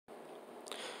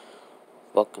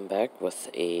Welcome back with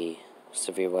a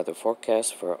severe weather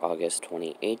forecast for August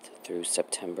 28th through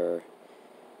September,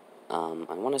 I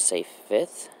want to say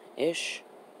 5th-ish.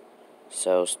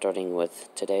 So starting with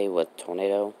today with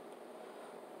tornado,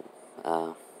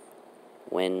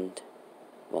 wind,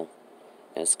 well,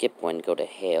 gonna skip wind, go to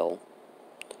hail,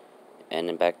 and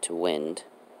then back to wind.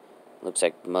 Looks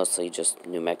like mostly just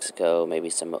New Mexico, maybe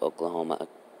some Oklahoma,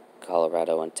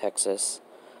 Colorado, and Texas.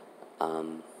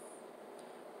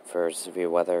 For severe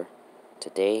weather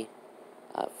today,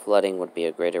 flooding would be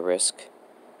a greater risk.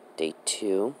 Day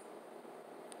 2,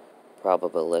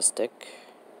 probabilistic.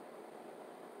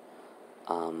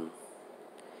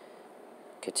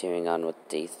 Continuing on with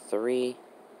day 3,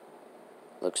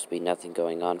 looks to be nothing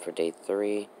going on for day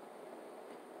 3.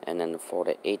 And then the 4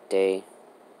 to 8 day,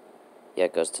 yeah,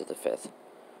 it goes to the 5th.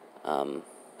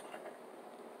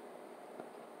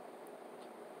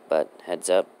 But heads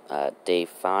up, day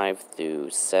 5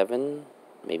 through 7,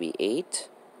 maybe 8,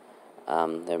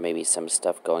 there may be some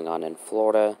stuff going on in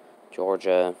Florida,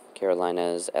 Georgia,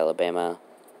 Carolinas, Alabama,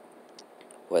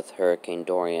 with Hurricane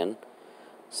Dorian.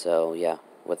 So yeah,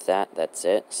 with that, that's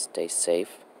it. Stay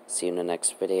safe. See you in the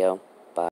next video.